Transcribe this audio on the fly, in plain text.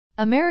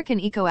American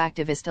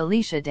eco-activist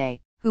Alicia Day,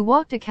 who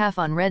walked a calf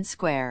on Red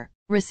Square,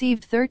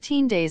 received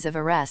 13 days of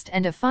arrest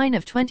and a fine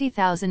of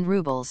 20,000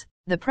 rubles,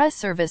 the press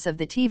service of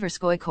the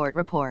Tverskoy Court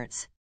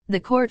reports. The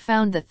court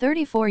found the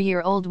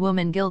 34-year-old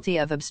woman guilty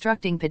of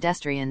obstructing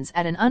pedestrians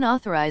at an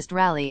unauthorized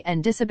rally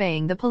and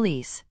disobeying the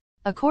police.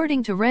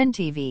 According to REN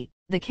TV,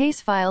 the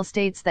case file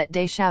states that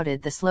Day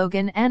shouted the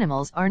slogan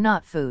 "Animals are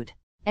not food."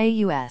 A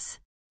U.S.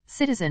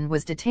 citizen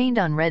was detained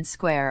on Red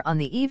Square on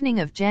the evening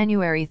of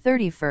January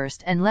 31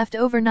 and left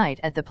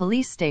overnight at the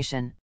police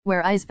station,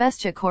 where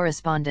Izvestia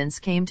correspondents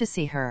came to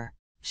see her.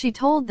 She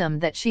told them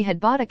that she had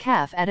bought a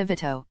calf at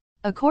Avito.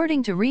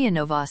 According to RIA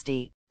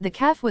Novosti, the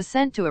calf was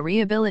sent to a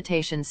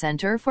rehabilitation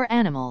center for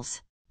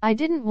animals. "I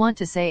didn't want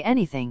to say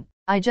anything,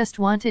 I just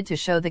wanted to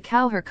show the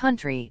cow her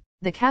country,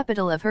 the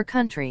capital of her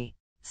country.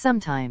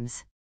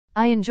 Sometimes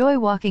I enjoy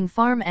walking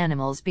farm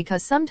animals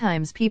because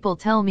sometimes people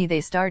tell me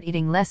they start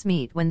eating less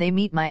meat when they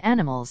meet my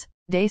animals,"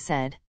 Day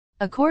said.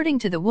 According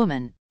to the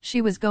woman,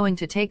 she was going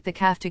to take the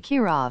calf to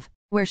Kirov,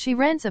 where she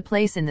rents a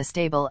place in the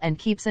stable and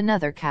keeps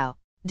another cow.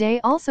 Day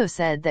also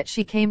said that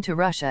she came to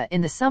Russia in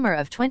the summer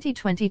of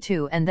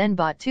 2022 and then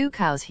bought 2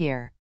 cows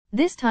here.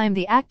 This time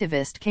the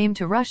activist came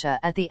to Russia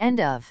at the end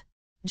of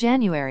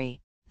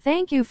January.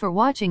 Thank you for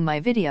watching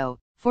my video.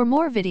 For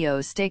more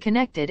videos, stay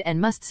connected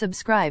and must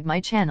subscribe my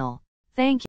channel. Thank you.